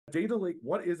data lake,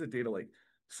 what is a data lake?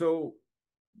 So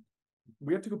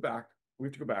we have to go back. We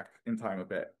have to go back in time a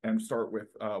bit and start with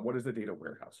what is a data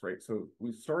warehouse, right? So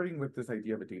we're starting with this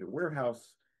idea of a data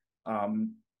warehouse,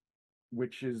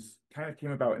 which is kind of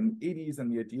came about in the 80s,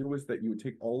 and the idea was that you would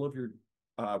take all of your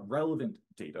relevant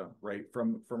data, right,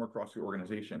 from across your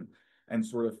organization and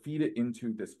sort of feed it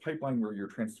into this pipeline where you're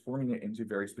transforming it into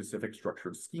very specific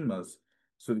structured schemas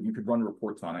so that you could run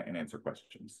reports on it and answer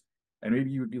questions. And maybe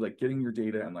you would be like getting your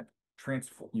data and like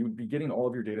you would be getting all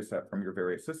of your data set from your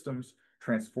various systems,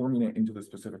 transforming it into the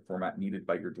specific format needed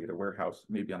by your data warehouse,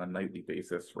 maybe on a nightly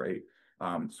basis, right?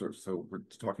 So we're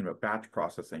talking about batch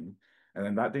processing. And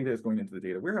then that data is going into the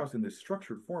data warehouse in this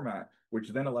structured format, which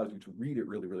then allows you to read it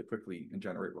really, really quickly and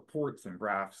generate reports and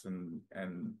graphs and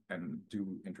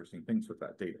do interesting things with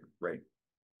that data, right?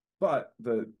 But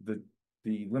the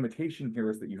limitation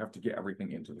here is that you have to get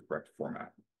everything into the correct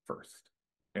format first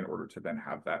in order to then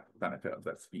have that benefit of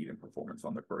that speed and performance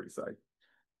on the query side.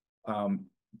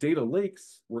 Data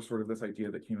lakes were sort of this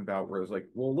idea that came about where it was like,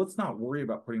 well, let's not worry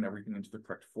about putting everything into the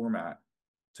correct format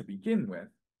to begin with.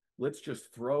 Let's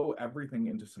just throw everything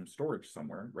into some storage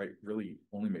somewhere, right? Really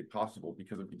only made possible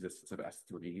because of the existence of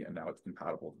S3 and now it's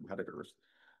compatible with competitors.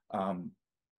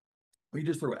 We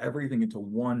just throw everything into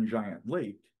one giant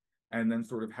lake and then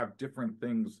sort of have different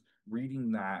things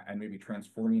reading that and maybe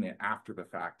transforming it after the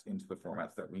fact into the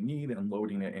formats that we need and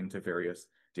loading it into various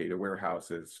data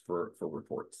warehouses for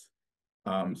reports.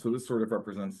 So this sort of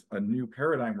represents a new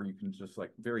paradigm where you can just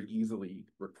like very easily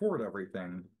record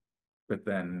everything, but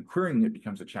then querying it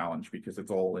becomes a challenge because it's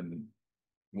all in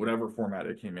whatever format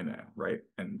it came in, right?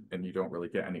 And you don't really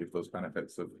get any of those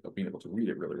benefits of being able to read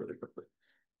it really, really quickly.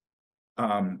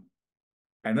 And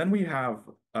then we have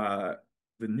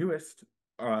the newest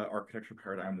architecture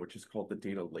paradigm, which is called the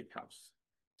data lakehouse.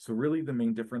 So really the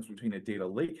main difference between a data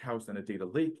lakehouse and a data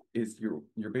lake is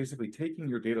you're basically taking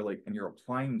your data lake and you're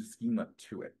applying schema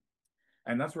to it.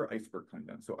 And that's where Iceberg comes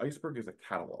in. So Iceberg is a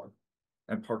catalog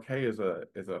and Parquet is a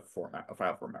format, a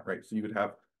file format, right? So you would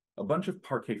have a bunch of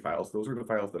Parquet files. Those are the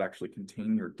files that actually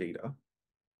contain your data.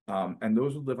 And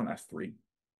those would live on S3,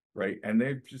 right? And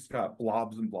they've just got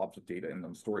blobs and blobs of data in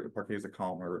them. Parquet is a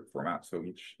columnar format, so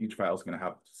each file is going to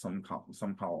have some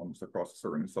columns across a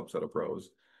certain subset of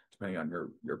rows, depending on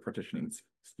your partitioning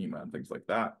schema and things like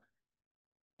that.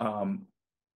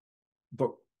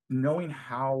 But knowing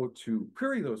how to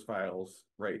query those files,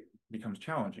 right, becomes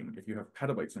challenging. If you have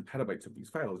petabytes and petabytes of these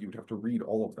files, you would have to read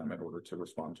all of them in order to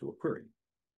respond to a query.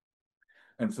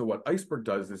 And so what Iceberg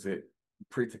does is it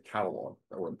creates a catalog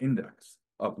or an index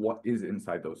of what is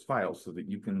inside those files so that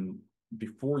you can,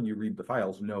 before you read the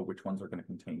files, know which ones are going to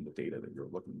contain the data that you're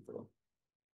looking for.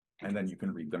 And then you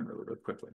can read them really, really quickly.